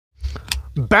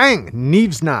Bang!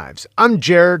 Neeves Knives. I'm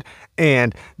Jared,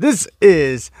 and this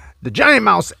is the Giant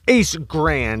Mouse Ace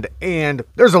Grand, and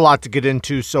there's a lot to get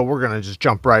into, so we're going to just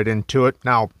jump right into it.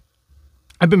 Now,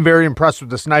 I've been very impressed with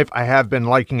this knife. I have been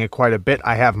liking it quite a bit.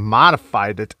 I have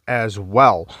modified it as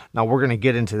well. Now, we're going to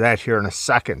get into that here in a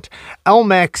second.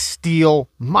 LMAX steel,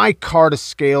 micarta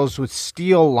scales with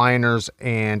steel liners,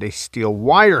 and a steel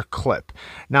wire clip.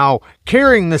 Now,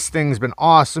 carrying this thing's been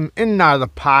awesome. In and out of the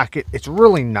pocket, it's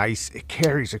really nice. It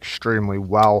carries extremely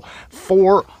well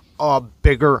for a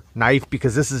bigger knife,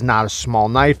 because this is not a small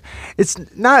knife. It's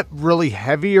not really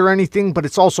heavy or anything, but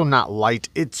it's also not light.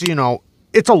 It's, you know,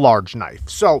 it's a large knife.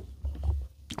 So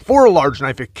for a large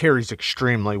knife, it carries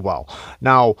extremely well.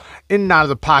 Now, in and out of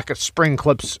the pocket, spring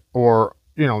clips, or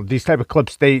you know, these type of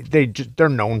clips, they're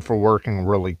known for working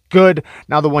really good.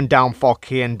 Now, the one downfall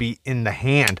can be in the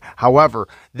hand. However,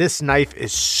 this knife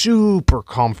is super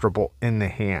comfortable in the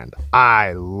hand.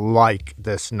 I like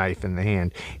this knife in the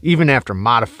hand, even after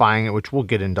modifying it, which we'll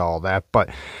get into all that. But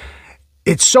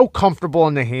it's so comfortable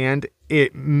in the hand.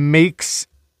 It makes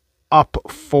up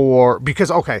for, because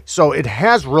okay, so it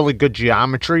has really good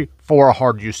geometry for a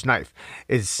hard use knife.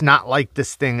 It's not like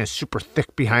this thing is super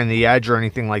thick behind the edge or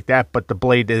anything like that, but the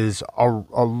blade is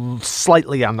a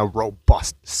slightly on the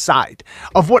robust side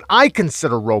of what I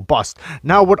consider robust.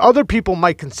 Now, what other people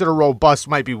might consider robust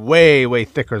might be way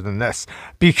thicker than this,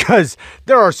 because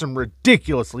there are some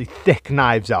ridiculously thick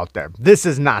knives out there. This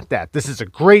is not that. This is a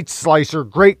great slicer,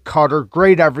 great cutter,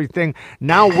 great everything.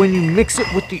 Now, when you mix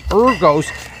it with the ergos,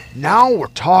 now we're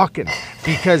talking,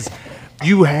 because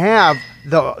you have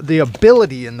the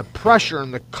ability and the pressure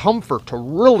and the comfort to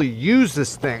really use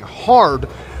this thing hard.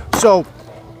 So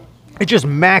it just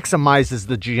maximizes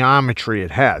the geometry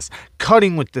it has.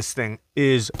 Cutting with this thing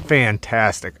is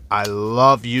fantastic. I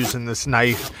love using this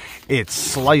knife. It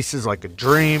slices like a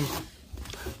dream.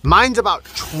 Mine's about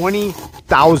 20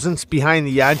 thousandths behind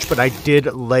the edge, but I did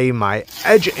lay my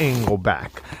edge angle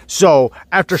back. So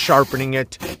after sharpening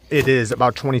it, it is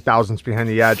about 20 thousandths behind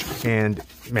the edge. And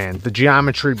man, the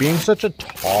geometry being such a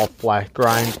tall flat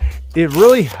grind, it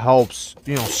really helps,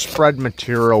 you know, spread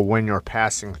material when you're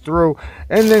passing through.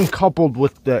 And then coupled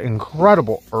with the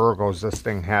incredible ergos this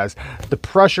thing has, the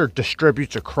pressure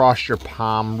distributes across your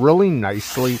palm really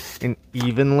nicely and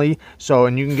evenly. So,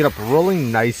 and you can get up really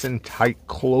nice and tight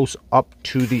close up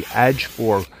to the edge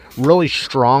for really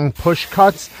strong push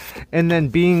cuts. And then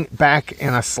being back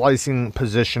in a slicing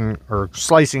position, or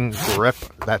slicing grip,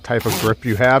 that type of grip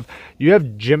you have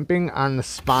jimping on the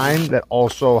spine that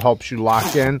also helps you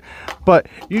lock in, but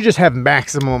you just have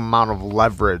maximum amount of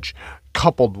leverage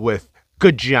coupled with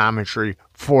good geometry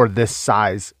for this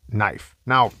size knife.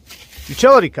 Now,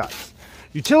 utility cuts.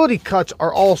 Utility cuts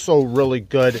are also really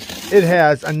good. It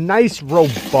has a nice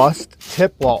robust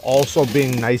tip while also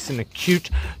being nice and acute.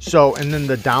 So, and then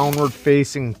the downward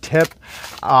facing tip,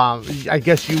 I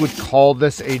guess you would call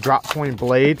this a drop point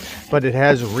blade, but it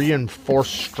has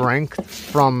reinforced strength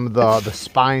from the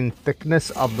spine thickness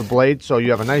of the blade. So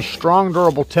you have a nice strong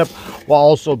durable tip while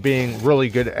also being really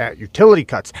good at utility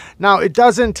cuts. Now,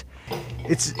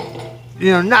 it's,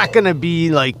 you know, not going to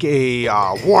be like a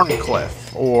Warncliffe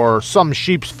or some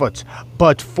sheep's foots,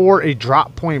 but for a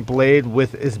drop point blade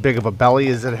with as big of a belly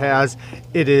as it has,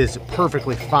 it is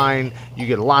perfectly fine. You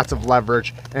get lots of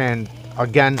leverage, and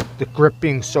again, the grip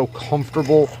being so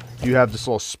comfortable, you have this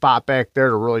little spot back there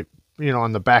to really, you know,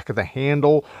 on the back of the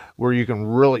handle where you can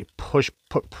really put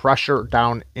pressure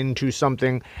down into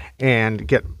something and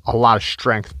get a lot of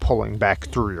strength pulling back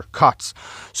through your cuts.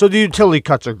 So the utility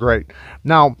cuts are great.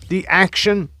 Now, the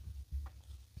action's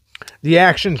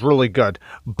really good,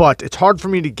 but it's hard for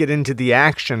me to get into the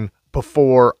action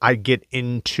before I get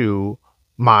into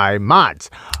my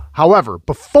mods. However,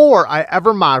 before I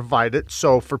ever modified it,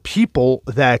 so for people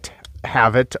that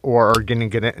have it or are going to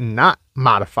get it and not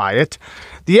modify it,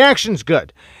 the action's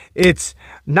good. It's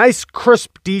nice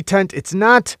crisp detent. It's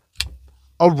not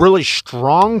a really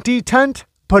strong detent,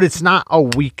 but it's not a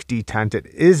weak detent. It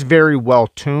is very well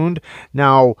tuned.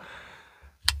 Now,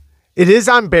 it is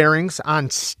on bearings, on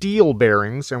steel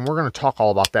bearings, and we're going to talk all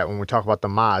about that when we talk about the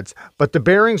mods, but the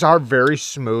bearings are very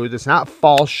smooth. It's not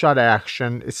fall shut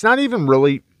action. It's not even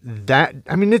really that,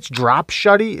 I mean, it's drop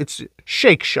shutty. It's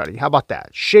shake shutty. How about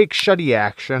that? Shake shutty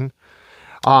action.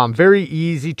 Very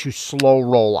easy to slow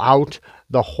roll out.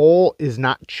 The hole is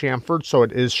not chamfered, so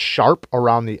it is sharp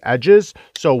around the edges.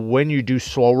 So when you do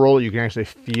slow roll, you can actually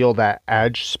feel that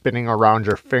edge spinning around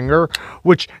your finger,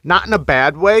 which not in a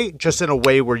bad way, just in a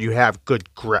way where you have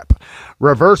good grip.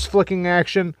 Reverse flicking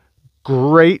action,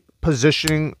 great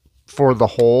positioning for the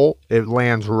hole. It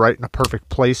lands right in a perfect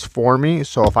place for me.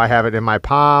 So if I have it in my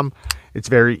palm It's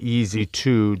very easy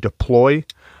to deploy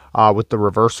with the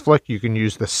reverse flick. You can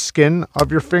use the skin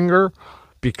of your finger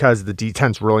because the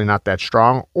detent's really not that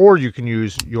strong, or you can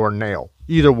use your nail.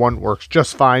 Either one works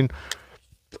just fine.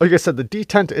 Like I said, the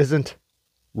detent isn't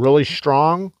really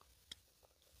strong,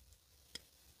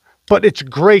 but it's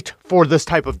great for this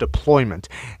type of deployment.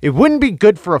 It wouldn't be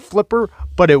good for a flipper,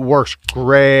 but it works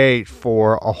great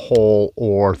for a hole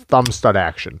or thumb stud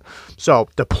action. So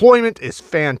deployment is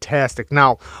fantastic.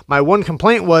 Now, my one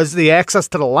complaint was the access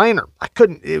to the liner. I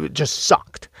couldn't, it just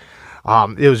sucked.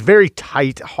 It was very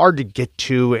tight, hard to get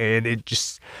to, and it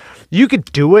just, you could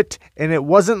do it, and it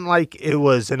wasn't like it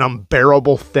was an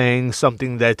unbearable thing,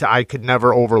 something that I could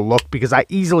never overlook, because I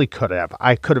easily could have.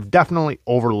 I could have definitely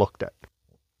overlooked it.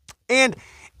 And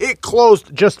it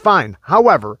closed just fine.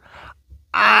 However,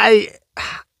 I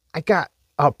got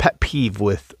a pet peeve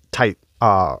with tight,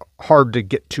 hard to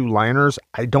get to liners.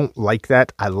 I don't like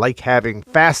that. I like having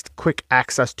fast, quick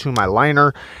access to my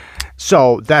liner.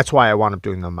 So that's why I wound up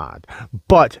doing the mod.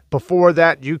 But before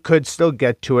that, you could still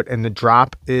get to it, and the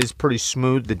drop is pretty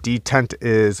smooth. The detent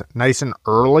is nice and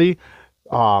early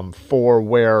for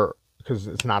where, because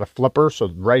it's not a flipper.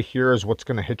 So right here is what's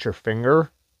going to hit your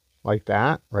finger. Like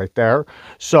that, right there.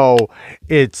 So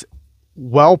it's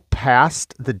well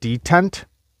past the detent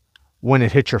when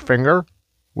it hits your finger,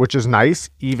 which is nice,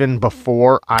 even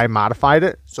before I modified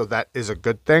it. So that is a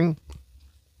good thing.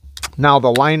 Now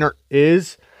the liner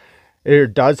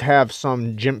it does have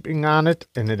some jimping on it,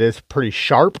 and it is pretty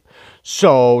sharp.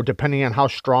 So depending on how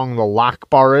strong the lock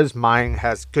bar is, mine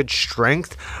has good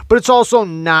strength, but it's also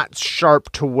not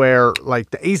sharp to where, like,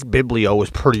 the Ace Biblio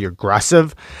is pretty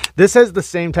aggressive. This has the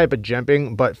same type of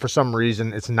jimping, but for some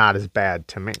reason it's not as bad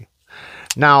to me.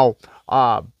 Now,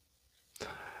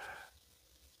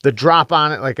 the drop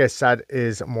on it, like I said,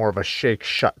 is more of a shake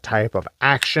shut type of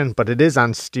action, but it is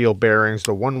on steel bearings.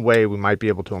 The one way we might be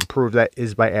able to improve that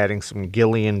is by adding some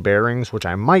Gillian bearings, which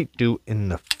I might do in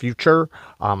the future.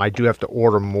 I do have to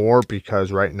order more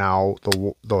because right now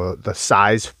the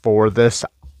size for this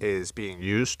is being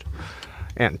used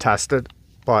and tested,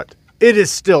 but it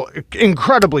is still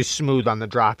incredibly smooth on the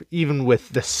drop, even with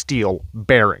the steel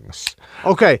bearings.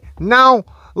 Okay, now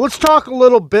let's talk a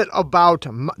little bit about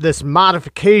this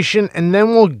modification, and then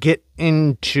we'll get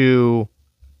into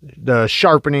the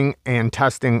sharpening and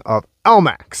testing of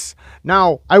LMAX.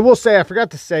 Now, I will say, I forgot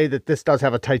to say that this does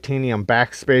have a titanium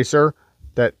backspacer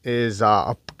that is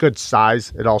a good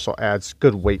size. It also adds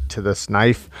good weight to this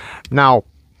knife. Now,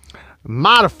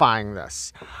 modifying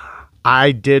this,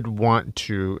 I did want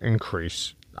to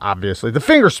increase, obviously, the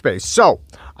finger space. So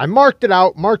I marked it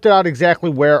out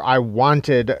exactly where I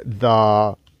wanted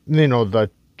the, the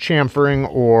chamfering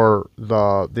or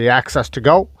the access to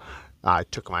go. I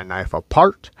took my knife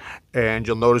apart, and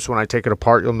you'll notice when I take it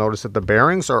apart, you'll notice that the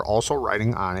bearings are also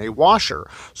riding on a washer.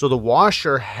 So the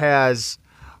washer has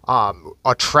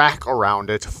a track around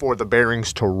it for the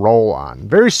bearings to roll on.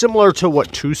 Very similar to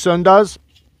what Tucson does.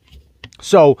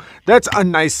 So that's a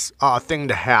nice thing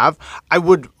to have. I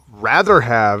would rather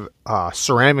have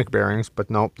ceramic bearings, but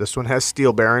nope, this one has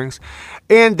steel bearings.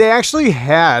 And they actually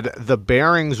had the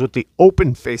bearings with the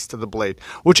open face to the blade,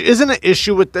 which isn't an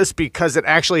issue with this because it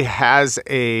actually has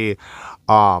a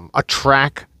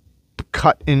track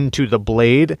cut into the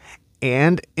blade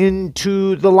and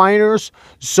into the liners.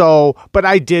 So, but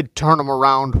I did turn them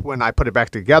around when I put it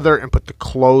back together and put the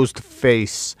closed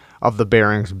face of the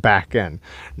bearings back in.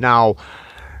 Now,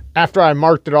 after I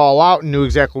marked it all out and knew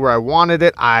exactly where I wanted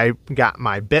it, I got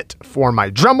my bit for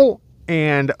my Dremel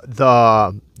and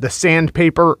the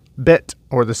sandpaper bit,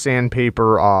 or the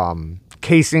sandpaper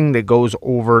casing that goes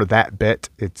over that bit.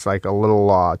 It's like a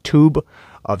little tube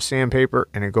of sandpaper,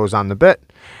 and it goes on the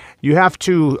bit. You have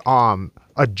to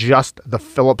adjust the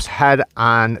Phillips head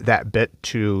on that bit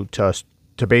to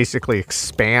basically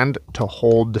expand to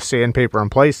hold the sandpaper in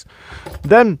place.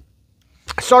 Then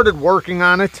I started working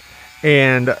on it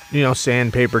and,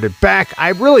 sandpapered it back. I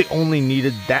really only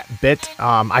needed that bit.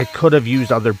 I could have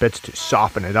used other bits to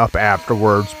soften it up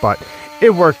afterwards, but it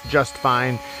worked just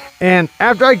fine. And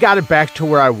after I got it back to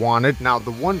where I wanted, now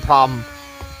the one problem,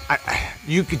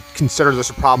 you could consider this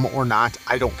a problem or not,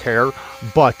 I don't care,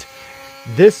 but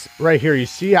this right here, you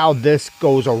see how this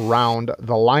goes around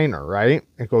the liner, right?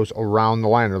 It goes around the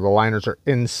liner. The liners are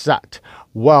inset.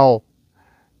 Well,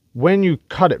 when you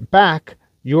cut it back,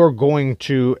 you're going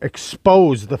to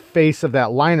expose the face of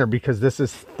that liner because this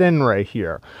is thin right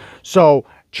here. So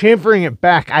chamfering it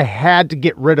back, I had to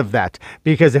get rid of that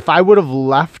because if I would have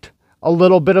left a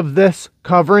little bit of this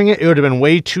covering it, it would have been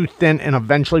way too thin and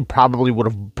eventually probably would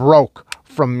have broke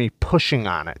from me pushing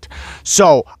on it.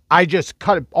 So I just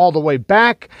cut it all the way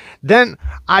back. Then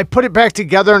I put it back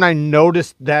together and I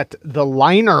noticed that the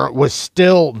liner was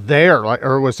still there,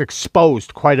 or was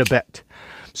exposed quite a bit.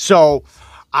 So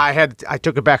I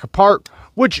took it back apart,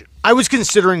 which I was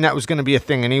considering that was going to be a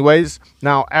thing anyways.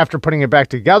 Now, after putting it back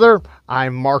together, I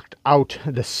marked out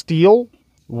the steel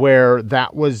where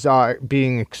that was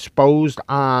being exposed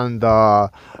on the,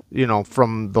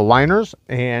 from the liners,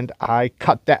 and I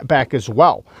cut that back as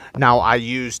well. Now, I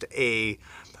used a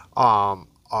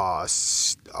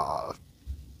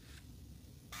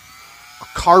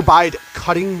carbide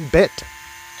cutting bit,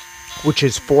 which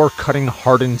is for cutting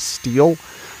hardened steel.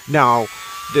 Now,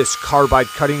 this carbide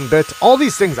cutting bit, all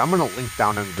these things I'm going to link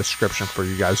down in the description for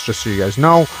you guys, just so you guys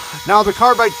know. Now, the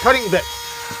carbide cutting bit,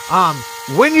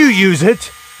 when you use it,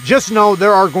 just know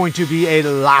there are going to be a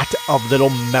lot of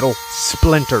little metal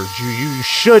splinters. You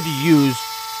should use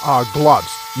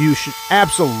gloves. You should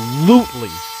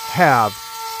absolutely have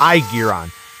eye gear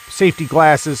on, safety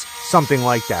glasses, something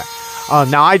like that.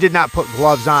 Now, I did not put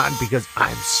gloves on because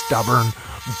I'm stubborn,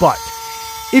 but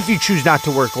if you choose not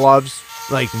to wear gloves,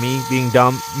 like me being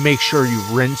dumb, make sure you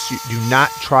rinse. You do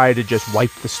not try to just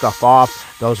wipe the stuff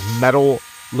off. Those metal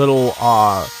little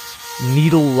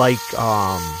needle-like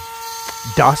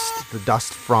dust, the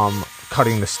dust from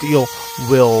cutting the steel,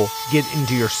 will get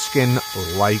into your skin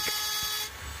like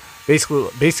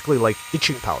basically like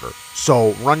itching powder.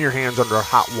 So run your hands under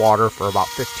hot water for about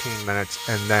 15 minutes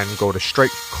and then go to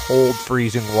straight cold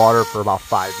freezing water for about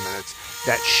 5 minutes.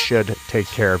 That should take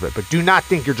care of it. But do not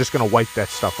think you're just going to wipe that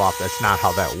stuff off. That's not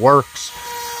how that works.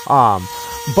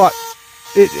 But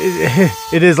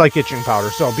it is like itching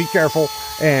powder. So be careful.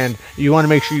 And you want to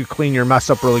make sure you clean your mess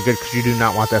up really good, because you do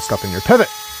not want that stuff in your pivot.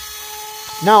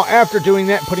 Now, after doing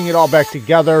that, putting it all back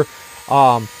together,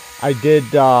 I did...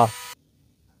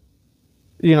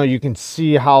 you can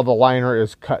see how the liner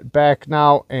is cut back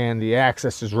now, and the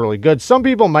access is really good. Some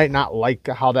people might not like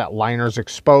how that liner is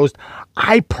exposed.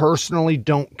 I personally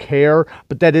don't care,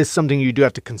 but that is something you do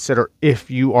have to consider if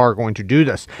you are going to do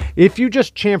this. If you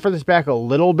just chamfer this back a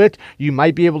little bit, you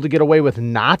might be able to get away with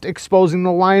not exposing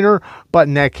the liner, but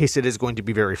in that case, it is going to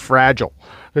be very fragile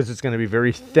because it's going to be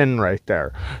very thin right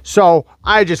there. So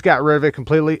I just got rid of it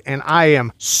completely, and I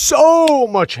am so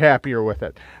much happier with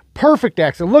it. Perfect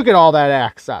access. Look at all that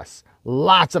access.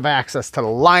 Lots of access to the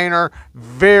liner.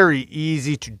 Very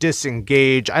easy to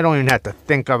disengage. I don't even have to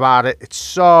think about it. It's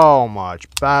so much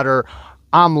better.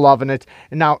 I'm loving it.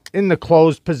 And now in the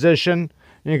closed position,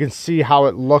 you can see how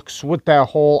it looks with that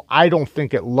hole. I don't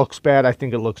think it looks bad. I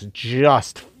think it looks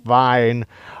just fine.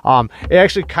 It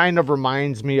actually kind of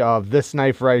reminds me of this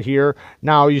knife right here.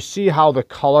 Now you see how the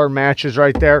color matches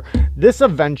right there. This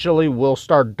eventually will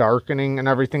start darkening and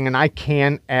everything, and I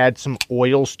can add some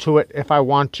oils to it if I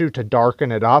want to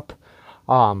darken it up,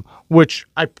 which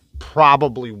I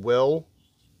probably will.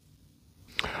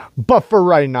 But for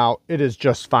right now, it is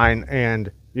just fine.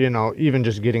 And even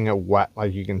just getting it wet,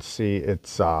 like you can see,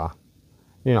 it's how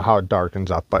it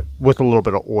darkens up. But with a little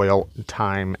bit of oil,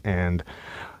 time, and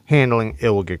handling,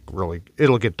 it'll get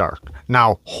dark.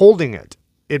 Now, holding it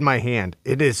in my hand,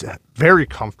 it is very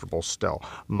comfortable still.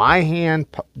 My hand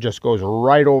just goes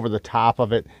right over the top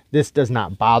of it. This does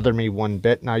not bother me one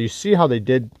bit. Now, you see how they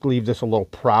did leave this a little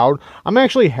proud. I'm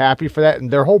actually happy for that,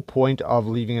 and their whole point of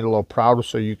leaving it a little proud was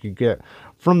so you could get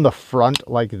from the front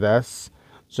like this,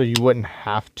 so you wouldn't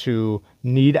have to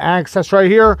need access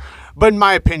right here. But in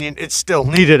my opinion, it still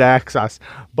needed access.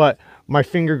 But my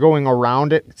finger going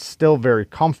around it, it's still very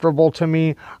comfortable to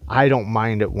me. I don't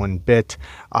mind it one bit.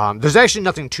 There's actually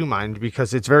nothing to mind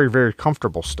because it's very, very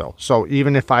comfortable still. So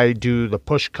even if I do the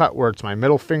push cut where it's my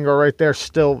middle finger right there,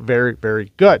 still very,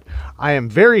 very good. I am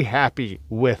very happy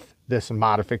with this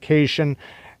modification.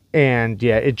 And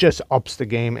yeah, it just ups the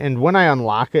game. And when I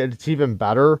unlock it, it's even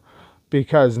better,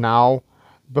 because now,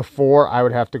 before I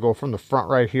would have to go from the front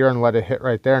right here and let it hit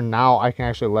right there. Now I can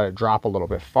actually let it drop a little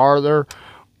bit farther.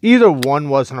 Either one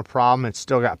wasn't a problem. It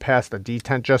still got past the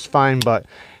detent just fine, but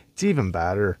it's even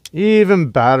better.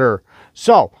 Even better.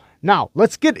 So now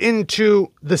let's get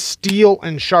into the steel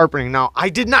and sharpening. Now, I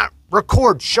did not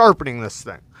record sharpening this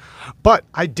thing, but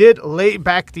I did lay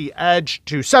back the edge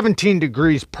to 17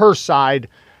 degrees per side.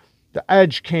 The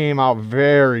edge came out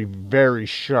very, very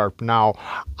sharp. Now,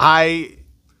 I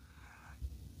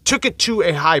took it to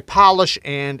a high polish,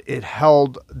 and it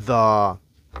held the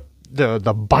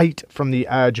bite from the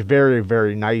edge very,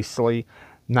 very nicely.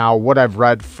 Now, what I've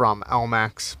read from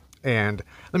LMAX, and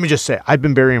let me just say, I've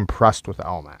been very impressed with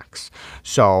LMAX.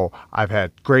 So I've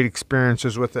had great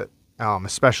experiences with it,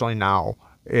 especially now.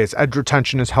 Its edge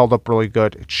retention is held up really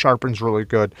good. It sharpens really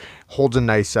good, holds a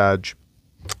nice edge.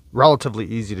 relatively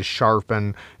easy to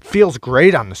sharpen, feels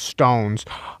great on the stones.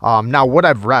 Now, what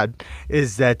I've read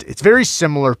is that it's very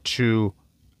similar to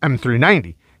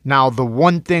M390. Now, the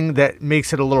one thing that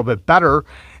makes it a little bit better,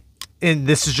 and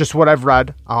this is just what I've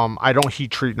read, I don't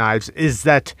heat treat knives, is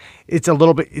that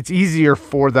it's easier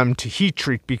for them to heat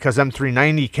treat because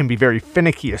M390 can be very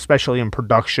finicky, especially in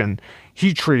production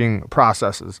heat treating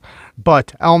processes.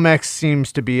 But LMAX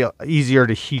seems to be easier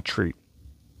to heat treat.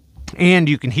 And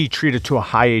you can heat treat it to a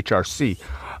high HRC,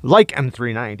 like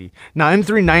M390. Now,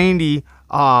 M390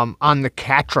 on the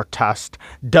Catra test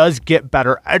does get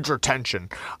better edge retention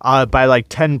by like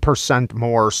 10%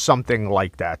 more, something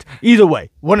like that. Either way,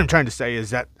 what I'm trying to say is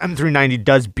that M390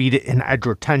 does beat it in edge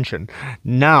retention.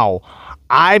 Now,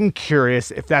 I'm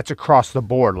curious if that's across the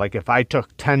board. Like if I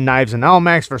took 10 knives in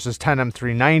LMAX versus 10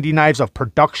 M390 knives of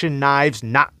production knives,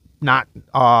 not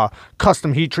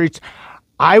custom heat treats,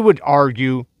 I would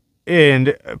argue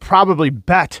and probably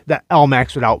bet that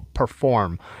LMAX would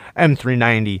outperform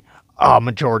M390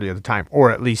 majority of the time, or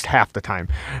at least half the time,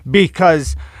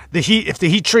 because if the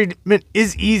heat treatment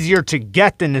is easier to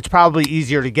get, then it's probably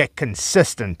easier to get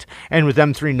consistent. And with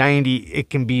M390,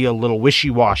 it can be a little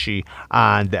wishy-washy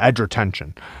on the edge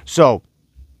retention. So,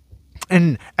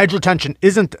 and edge retention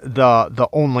isn't the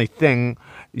only thing.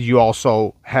 You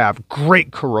also have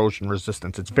great corrosion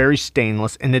resistance. It's very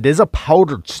stainless, and it is a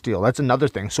powdered steel. That's another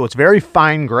thing. So it's very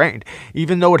fine grained,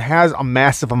 even though it has a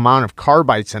massive amount of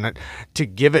carbides in it to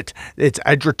give it its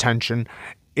edge retention.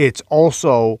 It's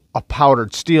also a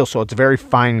powdered steel, so it's very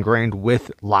fine grained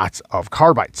with lots of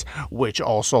carbides, which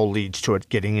also leads to it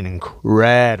getting an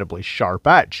incredibly sharp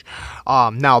edge.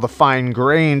 Now, the fine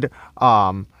grained,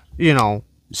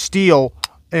 steel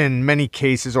in many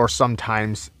cases, or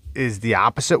sometimes, is the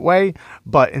opposite way,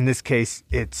 but in this case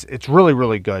it's really,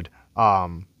 really good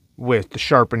with the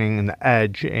sharpening and the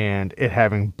edge and it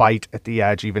having bite at the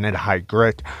edge even at high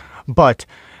grit. But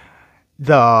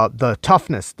the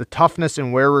toughness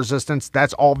and wear resistance,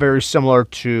 that's all very similar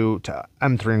to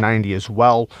M390 as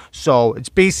well. So it's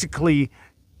basically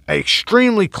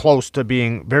extremely close to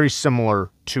being very similar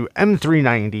to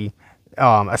M390,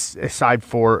 aside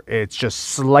for it's just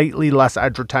slightly less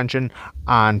edge retention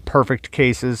on perfect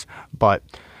cases. But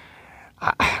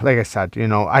like I said,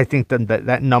 I think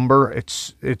that number,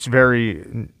 it's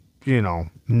very,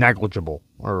 negligible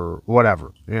or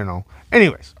whatever,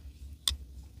 Anyways,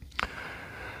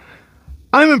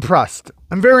 I'm impressed.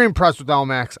 I'm very impressed with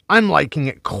LMAX. I'm liking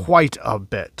it quite a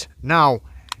bit. Now,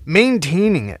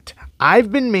 maintaining it.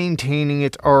 I've been maintaining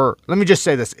it, or let me just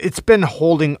say this, it's been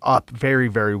holding up very,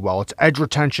 very well. Its edge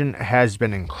retention has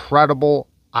been incredible.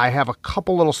 I have a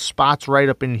couple little spots right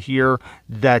up in here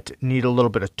that need a little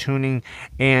bit of tuning.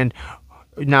 And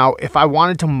now, if I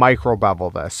wanted to micro bevel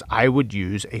this, I would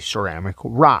use a ceramic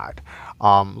rod,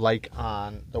 like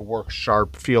on the Work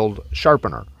Sharp Field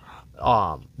Sharpener,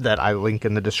 that I link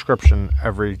in the description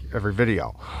every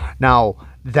video. Now,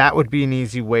 that would be an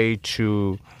easy way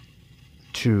to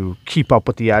keep up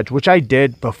with the edge, which I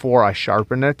did before I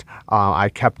sharpened it. I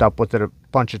kept up with it a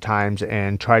bunch of times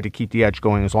and tried to keep the edge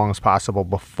going as long as possible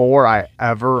before I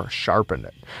ever sharpened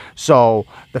it. So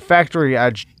the factory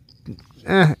edge,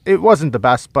 it wasn't the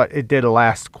best, but it did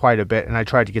last quite a bit, and I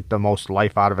tried to get the most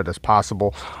life out of it as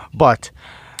possible. But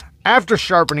after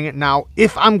sharpening it, now,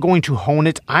 if I'm going to hone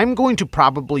it, I'm going to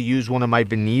probably use one of my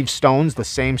venev stones, the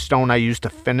same stone I used to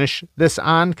finish this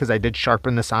on, because I did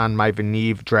sharpen this on my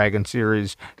Venev Dragon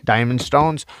Series diamond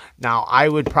stones. Now, I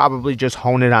would probably just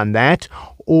hone it on that,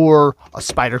 or a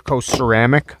Spyderco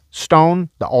ceramic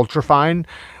stone, the ultrafine,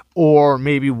 or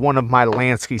maybe one of my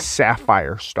LANSKY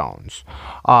sapphire stones,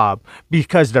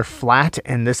 because they're flat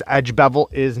and this edge bevel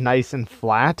is nice and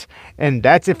flat. And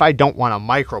that's if I don't want to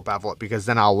micro bevel it, because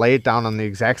then I'll lay it down on the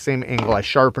exact same angle I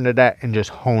sharpened it at and just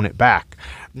hone it back.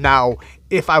 Now,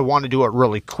 if I want to do it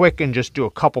really quick and just do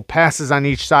a couple passes on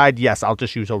each side, yes, I'll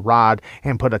just use a rod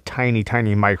and put a tiny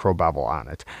micro bevel on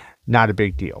it. Not a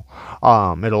big deal.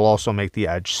 It'll also make the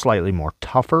edge slightly more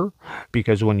tougher,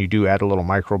 because when you do add a little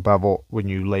micro bevel, when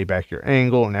you lay back your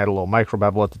angle and add a little micro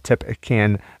bevel at the tip, it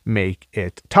can make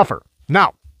it tougher.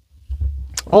 Now,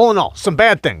 all in all, some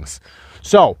bad things.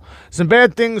 So, some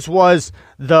bad things was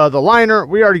the liner.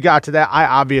 We already got to that. I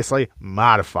obviously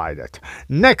modified it.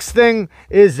 Next thing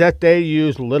is that they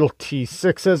use little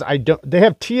T6s. They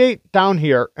have T8 down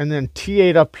here and then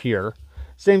T8 up here.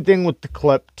 Same thing with the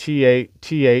clip, T8,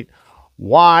 T8.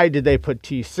 Why did they put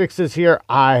T6s here?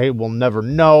 I will never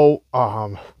know.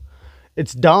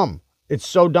 It's dumb. It's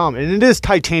so dumb. And it is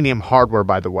titanium hardware,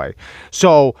 by the way.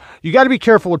 So you got to be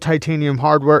careful with titanium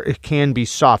hardware. It can be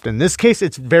soft. In this case,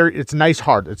 it's nice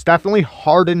hard. It's definitely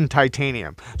hardened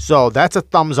titanium. So that's a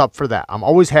thumbs up for that. I'm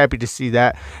always happy to see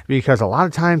that because a lot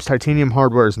of times titanium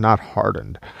hardware is not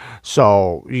hardened.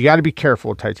 So you got to be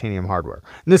careful with titanium hardware.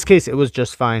 In this case, it was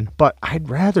just fine, but I'd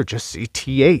rather just see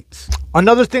T8s.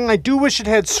 Another thing, I do wish it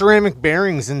had ceramic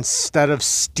bearings instead of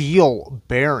steel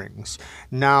bearings.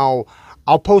 Now,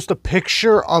 I'll post a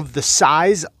picture of the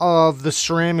size of the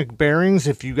ceramic bearings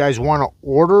if you guys want to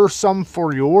order some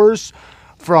for yours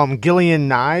from Gillian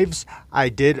Knives. I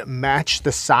did match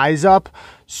the size up,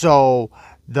 so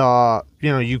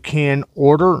you can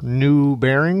order new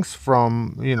bearings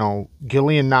from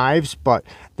Gillian Knives, but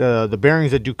the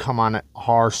bearings that do come on it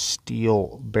are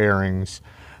steel bearings,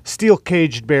 steel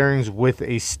caged bearings with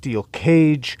a steel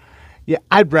cage. Yeah,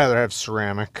 I'd rather have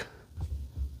ceramic.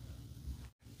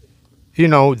 It's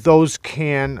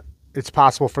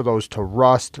possible for those to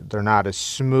rust. They're not as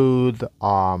smooth.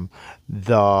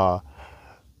 The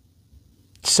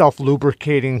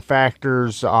self-lubricating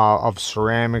factors of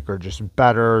ceramic are just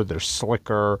better. They're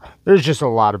slicker. There's just a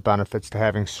lot of benefits to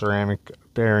having ceramic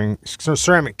bearings,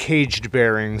 ceramic caged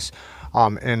bearings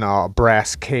in a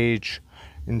brass cage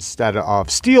instead of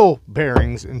steel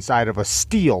bearings inside of a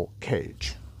steel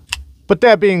cage. But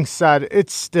that being said,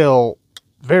 it's still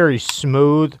very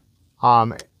smooth.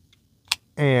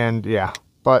 And yeah,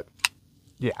 but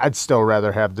yeah, I'd still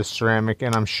rather have the ceramic,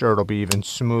 and I'm sure it'll be even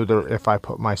smoother if I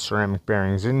put my ceramic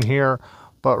bearings in here,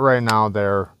 but right now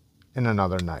they're in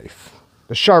another knife.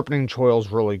 The sharpening choil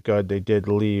is really good. They did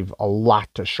leave a lot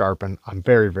to sharpen. I'm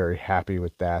very, very happy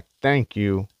with that. Thank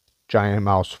you, Giant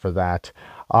Mouse, for that.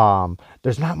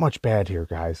 There's not much bad here,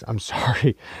 guys. I'm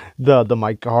sorry. The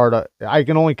micarta, I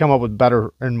can only come up with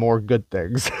better and more good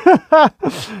things.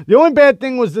 The only bad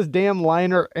thing was this damn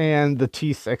liner and the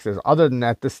T6s. Other than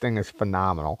that, this thing is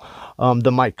phenomenal.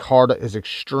 The micarta is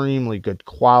extremely good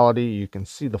quality. You can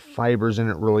see the fibers in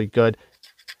it really good.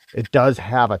 It does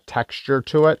have a texture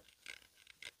to it,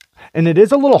 and it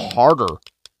is a little harder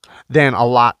than a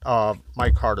lot of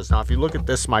micartas. Now, if you look at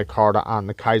this micarta on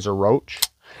the Kaiser Roach,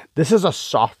 this is a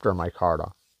softer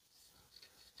micarta.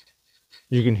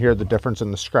 You can hear the difference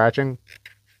in the scratching.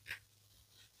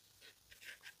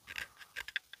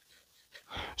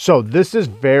 So this is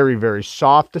very, very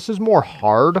soft. This is more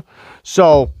hard.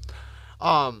 So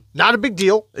not a big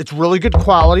deal. It's really good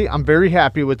quality. I'm very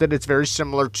happy with it. It's very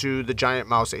similar to the Giant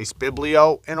Mouse Ace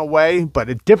Biblio in a way, but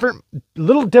a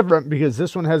little different because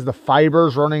this one has the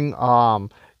fibers running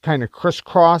kind of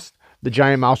crisscrossed. The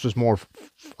Giant Mouse was more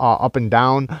up and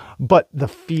down, but the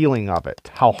feeling of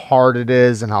it, how hard it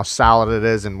is and how solid it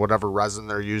is and whatever resin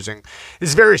they're using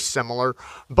is very similar,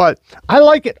 but I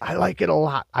like it. I like it a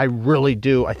lot. I really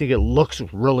do. I think it looks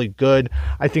really good.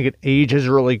 I think it ages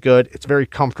really good. It's very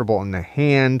comfortable in the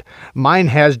hand. Mine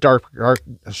has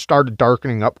started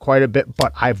darkening up quite a bit,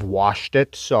 but I've washed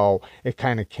it, so it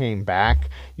kind of came back.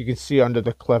 You can see under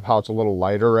the clip how it's a little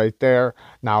lighter right there.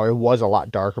 Now, it was a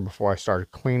lot darker before I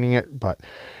started cleaning it, but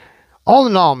all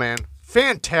in all, man,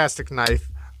 fantastic knife.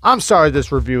 I'm sorry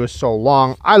this review is so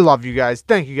long. I love you guys.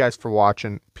 Thank you guys for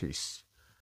watching. Peace.